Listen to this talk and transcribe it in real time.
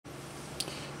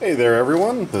Hey there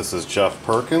everyone, this is Jeff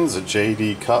Perkins at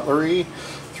Cutlery,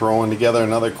 throwing together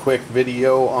another quick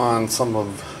video on some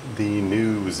of the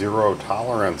new zero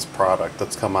tolerance product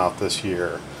that's come out this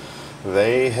year.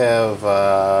 They have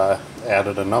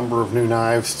added a number of new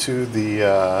knives to the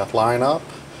lineup,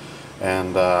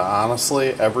 and honestly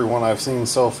every one I've seen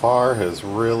so far has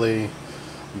really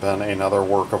been another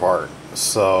work of art.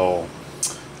 So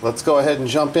let's go ahead and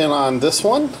jump in on this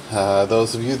one.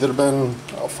 Those of you that have been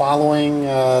following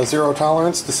zero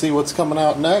tolerance to see what's coming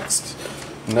out next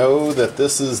know that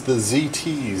this is the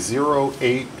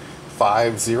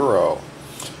ZT0850,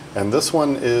 and this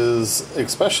one is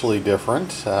especially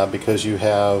different because you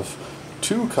have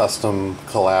two custom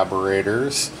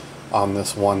collaborators on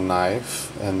this one knife,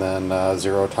 and then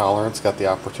zero tolerance got the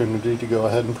opportunity to go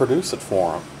ahead and produce it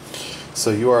for them.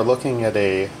 So you are looking at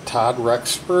a Todd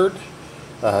Rexford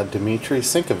ZT0850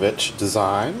 Sinkevich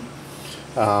design.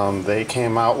 They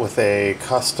came out with a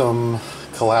custom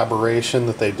collaboration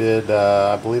that they did,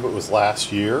 I believe it was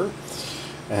last year,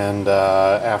 and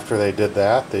after they did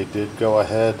that, they did go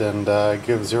ahead and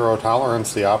give zero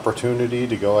tolerance the opportunity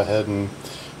to go ahead and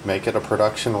make it a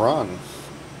production run.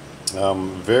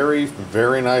 Very,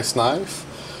 very nice knife.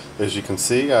 As you can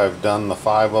see, I've done the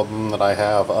 5 of them that I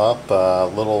have up, a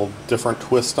little different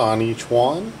twist on each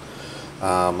one.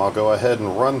 I'll go ahead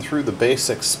and run through the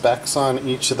basic specs on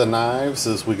each of the knives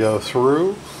as we go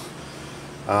through.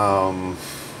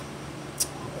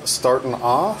 Starting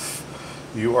off,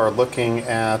 you are looking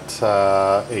at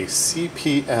a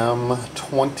CPM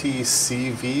 20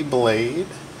 CV blade.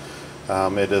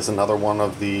 It is another one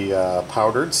of the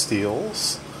powdered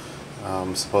steels.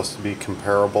 Supposed to be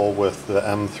comparable with the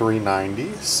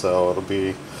M390, so it'll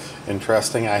be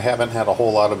interesting. I haven't had a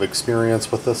whole lot of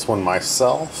experience with this one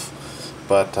myself,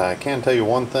 but I can tell you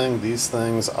one thing, these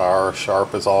things are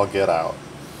sharp as all get out.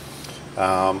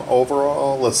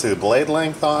 Overall, let's see, the blade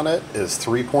length on it is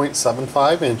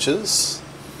 3.75 inches.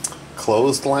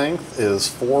 Closed length is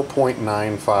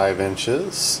 4.95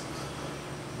 inches.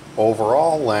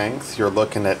 Overall length, you're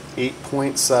looking at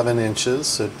 8.7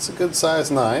 inches. It's a good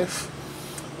sized knife,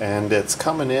 and it's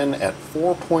coming in at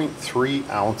 4.3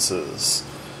 ounces.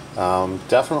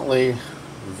 Definitely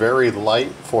very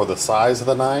light for the size of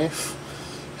the knife.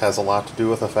 Has a lot to do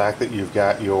with the fact that you've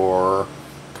got your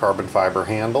carbon fiber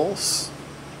handles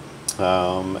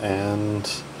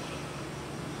and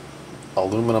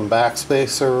aluminum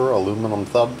backspacer, aluminum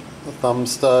thumb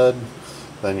stud.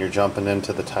 Then you're jumping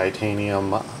into the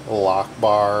titanium lock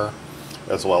bar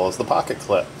as well as the pocket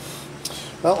clip.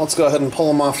 Well, let's go ahead and pull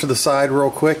them off to the side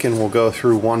real quick, and we'll go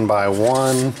through one by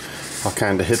one. I'll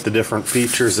kind of hit the different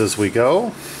features as we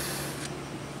go.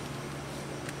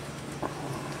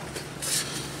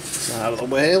 Out of the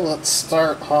way, let's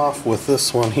start off with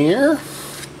this one here.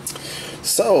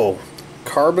 So,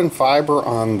 carbon fiber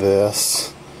on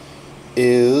this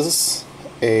is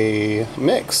a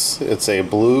mix. It's a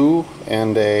blue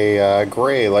and a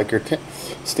gray, like your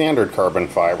standard carbon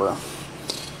fiber.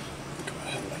 Go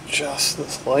ahead and adjust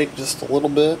this light just a little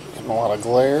bit, getting a lot of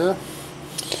glare.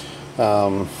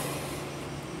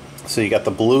 So you got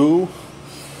the blue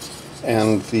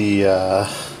and the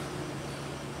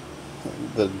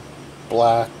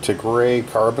black to gray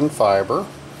carbon fiber.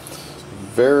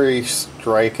 Very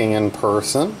striking in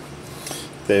person.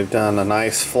 They've done a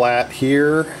nice flat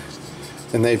here,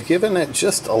 and they've given it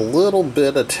just a little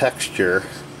bit of texture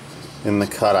in the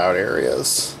cutout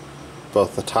areas,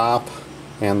 both the top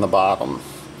and the bottom.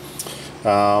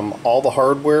 All the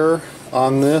hardware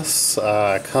on this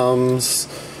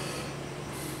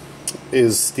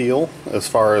is steel as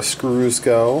far as screws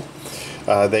go.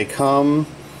 They come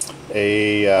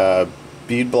a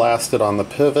bead blasted on the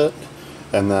pivot,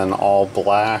 and then all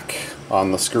black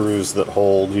on the screws that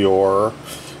hold your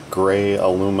gray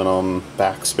aluminum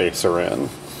backspacer in.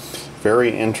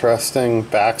 Very interesting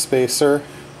backspacer.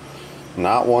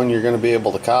 Not one you're going to be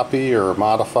able to copy or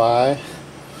modify.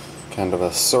 Kind of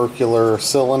a circular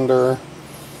cylinder.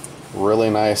 Really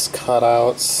nice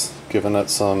cutouts, giving it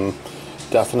some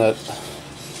definite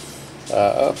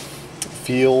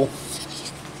feel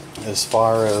as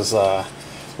far as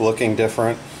looking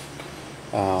different.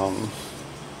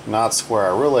 Not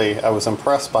square. I was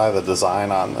impressed by the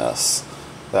design on this.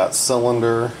 That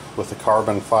cylinder with the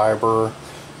carbon fiber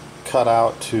cut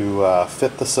out to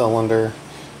fit the cylinder,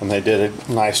 and they did a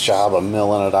nice job of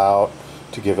milling it out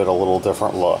to give it a little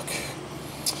different look.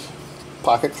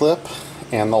 Pocket clip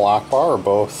and the lock bar are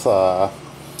both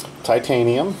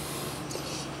titanium.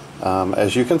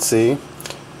 As you can see,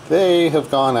 they have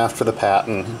gone after the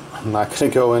patent. I'm not going to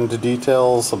go into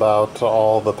details about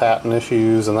all the patent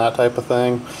issues and that type of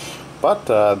thing, but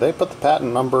they put the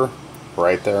patent number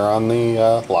right there on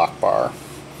the lock bar.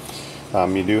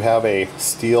 You do have a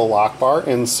steel lock bar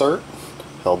insert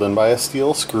held in by a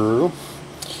steel screw.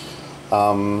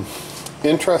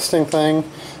 Interesting thing,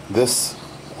 this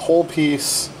whole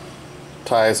piece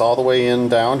ties all the way in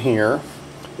down here.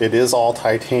 It is all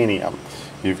titanium.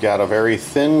 You've got a very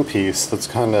thin piece that's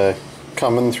kind of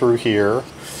coming through here.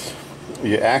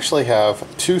 You actually have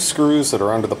two screws that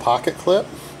are under the pocket clip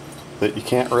that you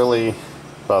can't really,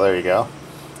 well, there you go.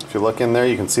 If you look in there,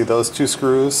 you can see those two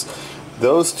screws.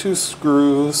 Those two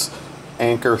screws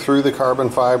anchor through the carbon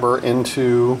fiber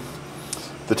into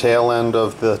the tail end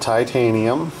of the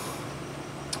titanium,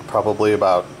 probably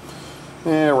about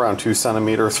around 2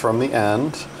 centimeters from the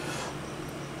end.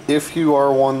 If you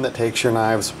are one that takes your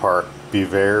knives apart, be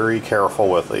very careful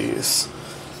with these.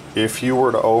 If you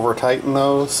were to over tighten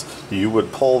those, you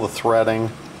would pull the threading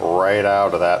right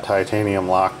out of that titanium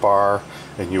lock bar,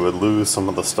 and you would lose some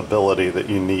of the stability that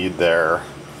you need there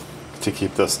to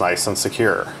keep this nice and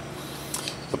secure.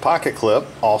 The pocket clip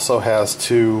also has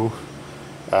two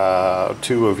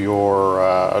of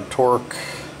your Torque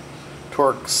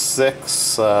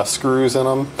 6 screws in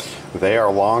them. They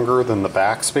are longer than the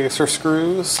back spacer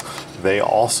screws. They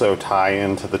also tie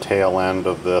into the tail end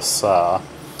of this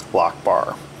lock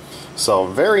bar. So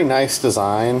very nice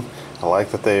design. I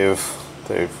like that they've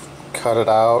cut it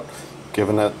out,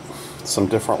 given it some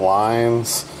different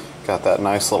lines. Got that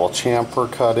nice little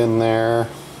chamfer cut in there.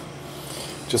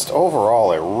 Just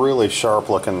overall a really sharp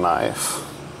looking knife.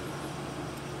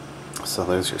 So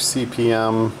there's your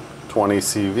CPM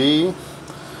 20CV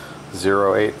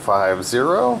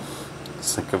 0850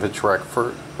 Sinkevich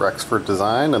Rexford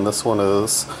design, and this one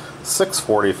is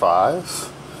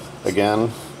 645.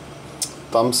 Again,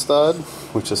 thumb stud,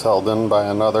 which is held in by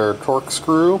another Torque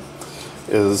screw,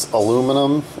 is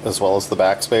aluminum, as well as the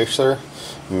back spacer.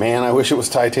 Man, I wish it was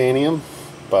titanium,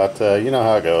 but you know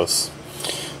how it goes.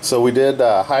 So we did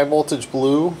high voltage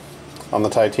blue on the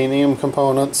titanium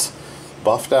components,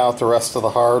 buffed out the rest of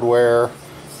the hardware,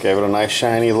 gave it a nice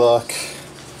shiny look,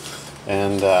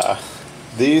 and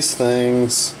these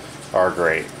things are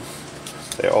great.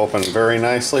 They open very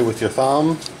nicely with your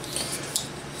thumb.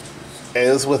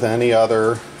 As with any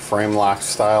other frame lock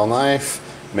style knife,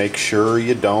 make sure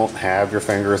you don't have your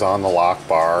fingers on the lock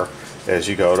bar as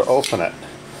you go to open it.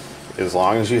 As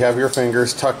long as you have your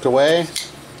fingers tucked away,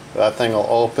 that thing will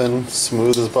open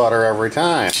smooth as butter every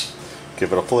time.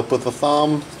 Give it a flip with the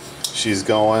thumb, she's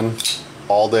going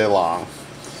all day long.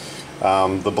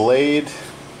 The blade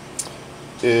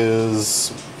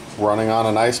is running on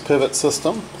a nice pivot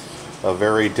system, a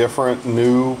very different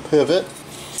new pivot.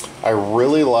 I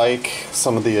really like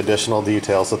some of the additional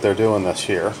details that they're doing this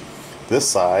year. This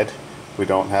side, we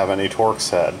don't have any Torx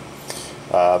head.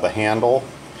 The handle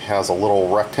has a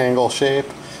little rectangle shape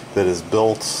that is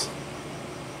built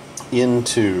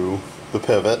into the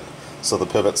pivot, so the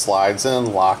pivot slides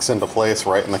in, locks into place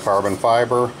right in the carbon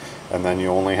fiber, and then you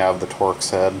only have the Torx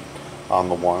head on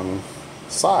the one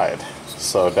side.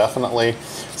 So definitely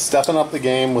stepping up the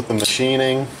game with the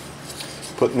machining,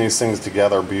 putting these things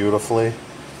together beautifully.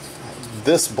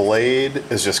 This blade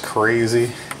is just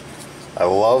crazy. I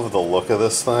love the look of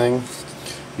this thing.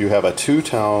 You have a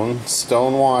two-tone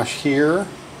stonewash here.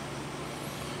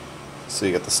 So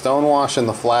you get the stonewash in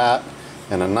the flat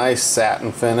and a nice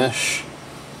satin finish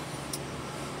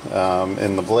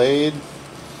in the blade.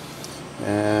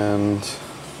 And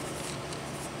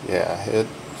yeah, it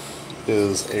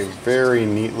is a very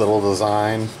neat little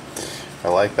design. I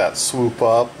like that swoop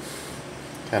up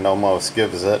and almost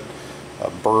gives it a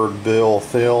bird bill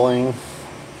feeling.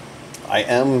 I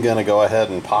am going to go ahead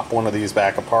and pop one of these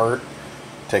back apart,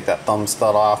 take that thumb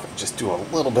stud off, and just do a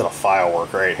little bit of file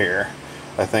work right here.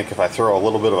 I think if I throw a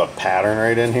little bit of a pattern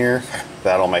right in here,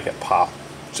 that'll make it pop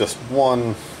just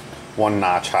one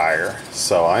notch higher.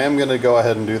 So I am going to go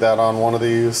ahead and do that on one of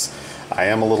these. I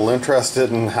am a little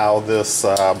interested in how this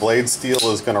blade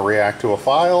steel is going to react to a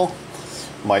file.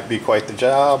 Might be quite the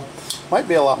job. Might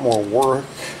be a lot more work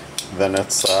than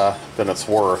it's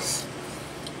worth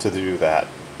to do that.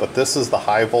 But this is the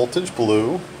high voltage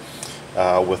blue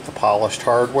with the polished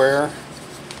hardware.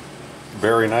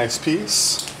 Very nice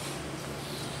piece.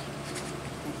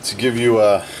 To give you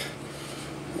a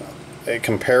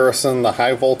comparison, the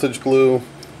high voltage blue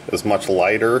is much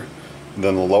lighter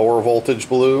than the lower voltage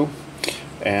blue,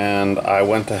 and I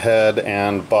went ahead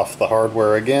and buffed the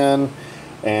hardware again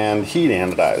and heat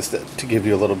anodized it to give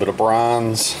you a little bit of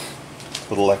bronze, a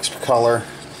little extra color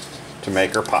to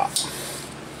make her pop.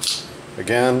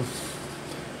 Again,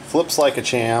 flips like a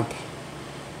champ.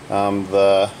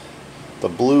 The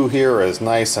blue here is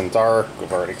nice and dark.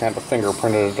 We've already kind of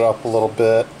fingerprinted it up a little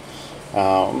bit.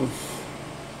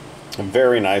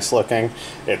 Very nice looking.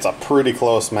 It's a pretty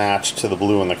close match to the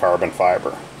blue and the carbon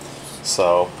fiber.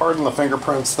 So pardon the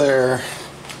fingerprints there.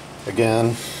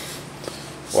 Again,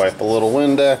 wipe a little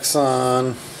Windex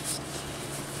on,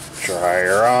 dry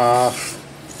her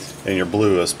off, and your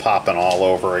blue is popping all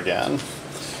over again.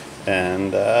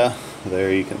 And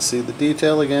there you can see the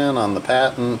detail again on the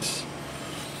patent.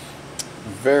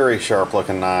 Very sharp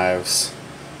looking knives.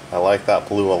 I like that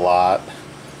blue a lot.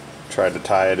 Tried to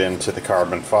tie it into the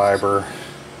carbon fiber.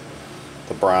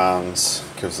 The bronze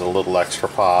gives it a little extra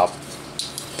pop.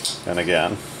 And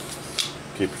again,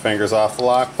 keep your fingers off the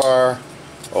lock bar.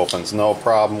 Opens no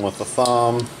problem with the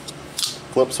thumb.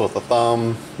 Flips with the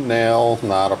thumb nail,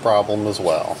 not a problem as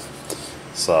well.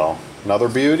 So another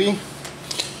beauty.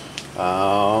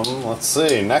 Let's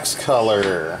see, next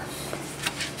color.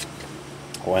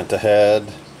 Went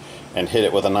ahead and hit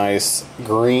it with a nice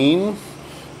green.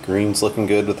 Green's looking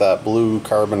good with that blue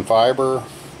carbon fiber.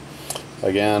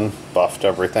 Again, buffed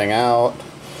everything out.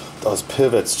 Those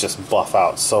pivots just buff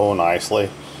out so nicely.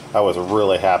 I was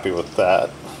really happy with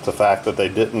that. The fact that they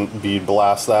didn't bead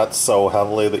blast that so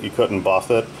heavily that you couldn't buff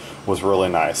it was really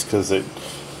nice, because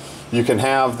you can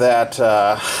have that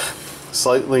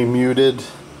slightly muted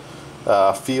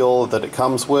feel that it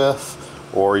comes with,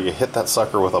 or you hit that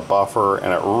sucker with a buffer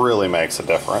and it really makes a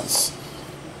difference.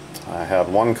 I had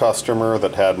one customer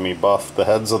that had me buff the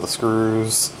heads of the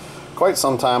screws quite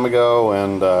some time ago,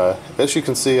 and as you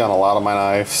can see on a lot of my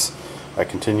knives, I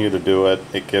continue to do it.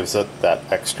 It gives it that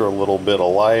extra little bit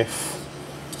of life.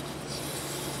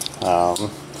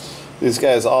 These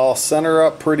guys all center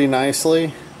up pretty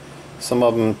nicely. Some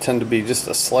of them tend to be just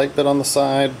a slight bit on the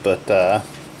side, but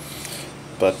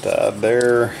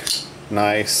they're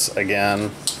nice. Again,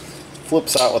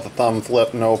 flips out with the thumb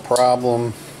flip, no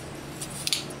problem.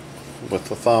 With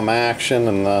the thumb action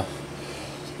and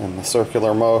the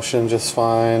circular motion, just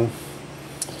fine.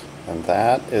 And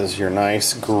that is your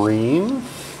nice green.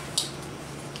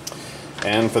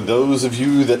 And for those of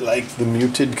you that like the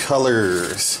muted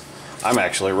colors, I'm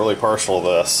actually really partial to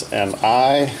this, and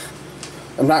I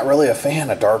am not really a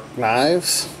fan of dark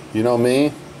knives. You know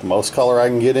me, the most color I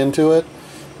can get into it,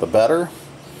 the better.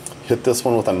 Hit this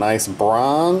one with a nice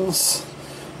bronze,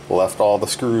 left all the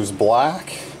screws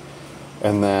black,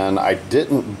 and then I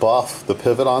didn't buff the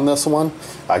pivot on this one.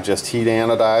 I just heat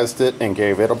anodized it and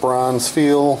gave it a bronze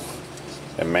feel,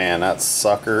 and man, that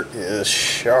sucker is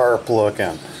sharp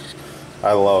looking.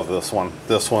 I love this one.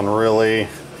 This one really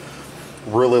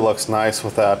looks nice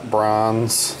with that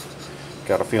bronze.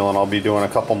 Got a feeling I'll be doing a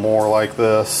couple more like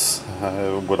this.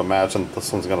 I would imagine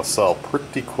this one's going to sell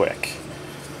pretty quick,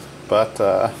 but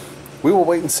we will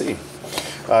wait and see.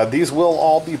 These will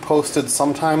all be posted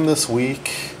sometime this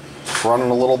week.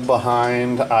 Running a little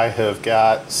behind. I have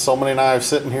got so many knives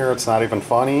sitting here, it's not even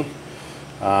funny.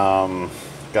 Got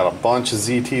a bunch of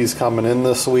ZTs coming in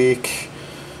this week.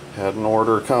 Had an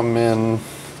order come in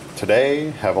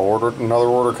today, have another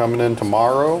order coming in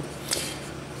tomorrow.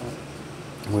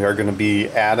 We are going to be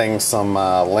adding some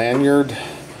lanyard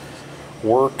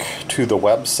work to the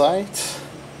website.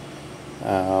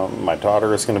 My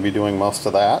daughter is going to be doing most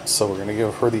of that, so we're going to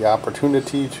give her the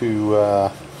opportunity to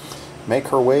make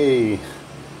her way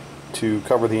to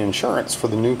cover the insurance for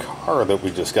the new car that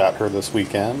we just got her this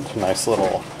weekend. Nice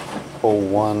little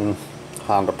 01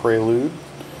 Honda Prelude.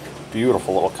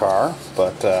 Beautiful little car,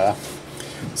 but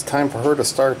it's time for her to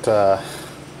start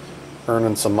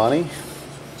earning some money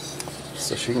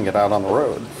so she can get out on the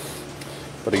road.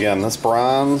 But again, this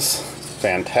bronze,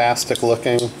 fantastic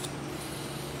looking.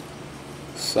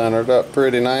 Centered up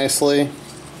pretty nicely.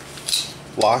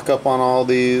 Lockup on all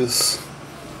these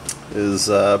is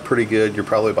pretty good. You're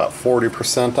probably about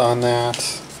 40% on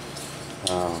that.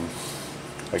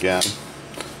 Again,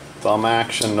 thumb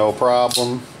action, no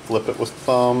problem. Flip it with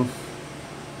thumb.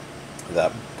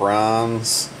 That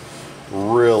bronze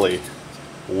really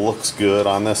looks good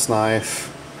on this knife.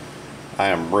 I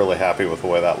am really happy with the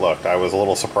way that looked. I was a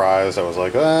little surprised. I was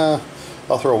like, I'll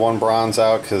throw one bronze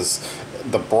out, because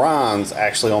the bronze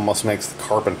actually almost makes the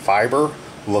carbon fiber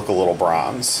look a little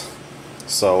bronze.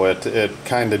 So it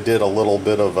kind of did a little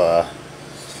bit of an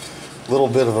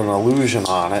illusion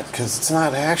on it, because it's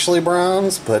not actually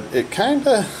bronze, but it kind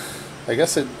of, I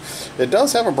guess it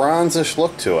does have a bronzish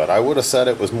look to it. I would have said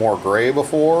it was more gray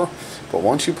before, but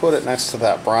once you put it next to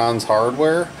that bronze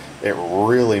hardware, it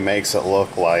really makes it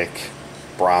look like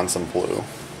bronze and blue.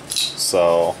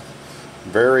 So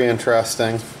very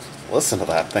interesting. Listen to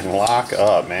that thing lock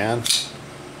up, man.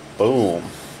 Boom.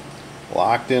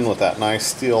 Locked in with that nice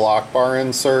steel lock bar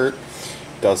insert.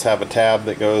 Does have a tab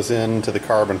that goes into the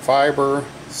carbon fiber,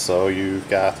 so you've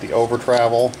got the over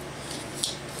travel.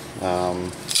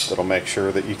 that'll make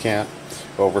sure that you can't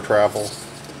over travel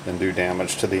and do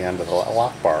damage to the end of the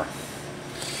lock bar.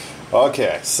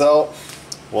 Okay, so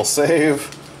we'll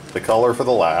save the color for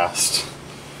the last.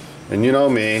 And you know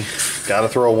me, gotta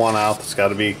throw one out that's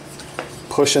gotta be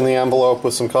pushing the envelope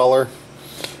with some color.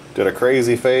 Did a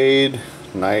crazy fade,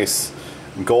 nice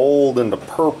gold into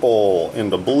purple,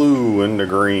 into blue, into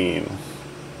green.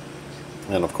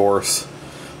 And of course,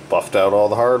 buffed out all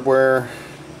the hardware.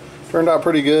 Turned out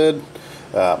pretty good.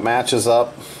 Matches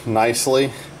up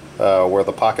nicely where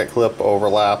the pocket clip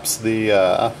overlaps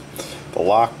the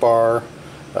lock bar.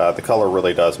 The color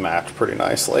really does match pretty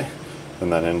nicely.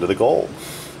 And then into the gold.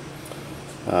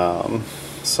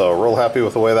 So real happy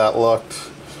with the way that looked.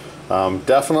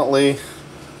 Definitely,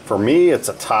 for me, it's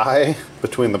a tie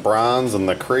between the bronze and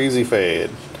the crazy fade.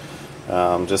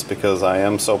 Just because I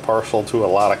am so partial to a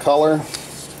lot of color.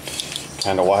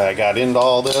 Kind of why I got into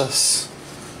all this.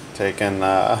 Taking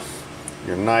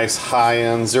your nice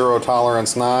high-end zero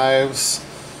tolerance knives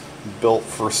built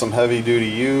for some heavy duty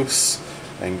use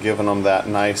and giving them that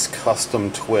nice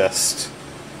custom twist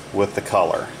with the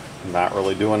color. Not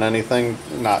really doing anything,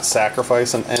 not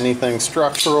sacrificing anything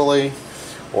structurally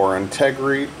or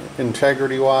integrity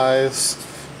wise,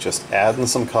 just adding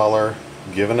some color,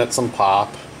 giving it some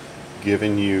pop,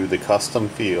 giving you the custom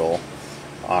feel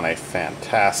on a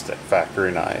fantastic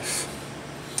factory knife.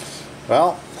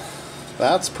 Well,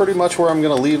 that's pretty much where I'm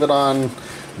going to leave it on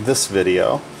this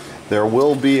video. There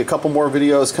will be a couple more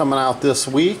videos coming out this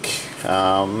week.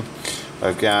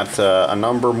 I've got a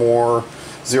number more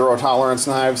zero tolerance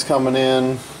knives coming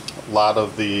in. A lot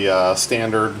of the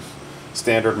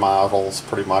standard models,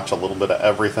 pretty much a little bit of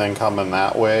everything coming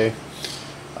that way.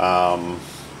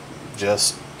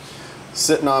 Just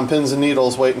sitting on pins and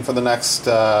needles waiting for the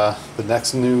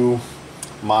next new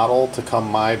model to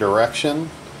come my direction.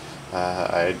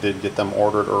 I did get them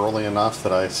ordered early enough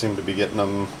that I seem to be getting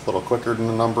them a little quicker than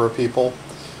a number of people.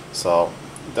 So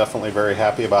definitely very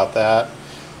happy about that.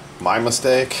 My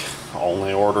mistake,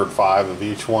 only ordered 5 of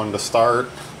each one to start.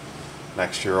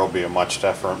 Next year will be a much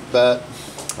different bet.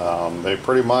 They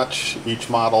pretty much, each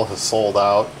model has sold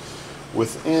out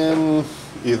within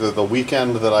either the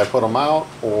weekend that I put them out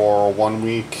or 1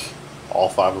 week. All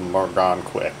 5 of them are gone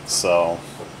quick. So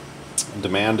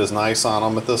demand is nice on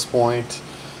them at this point.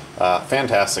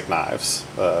 Fantastic knives.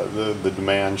 The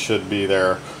demand should be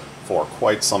there for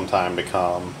quite some time to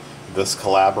come. This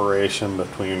collaboration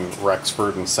between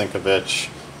Rexford and Sinkevich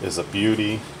is a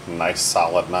beauty. Nice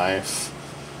solid knife.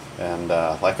 And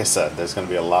like I said, there's going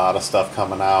to be a lot of stuff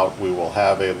coming out. We will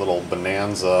have a little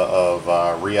bonanza of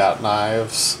Riot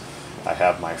knives. I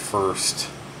have my first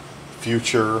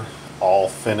future all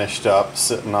finished up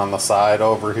sitting on the side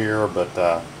over here, but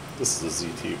this is a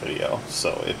ZT video,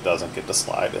 so it doesn't get to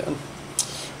slide in.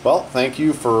 Well, thank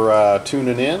you for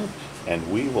tuning in, and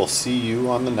we will see you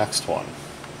on the next one.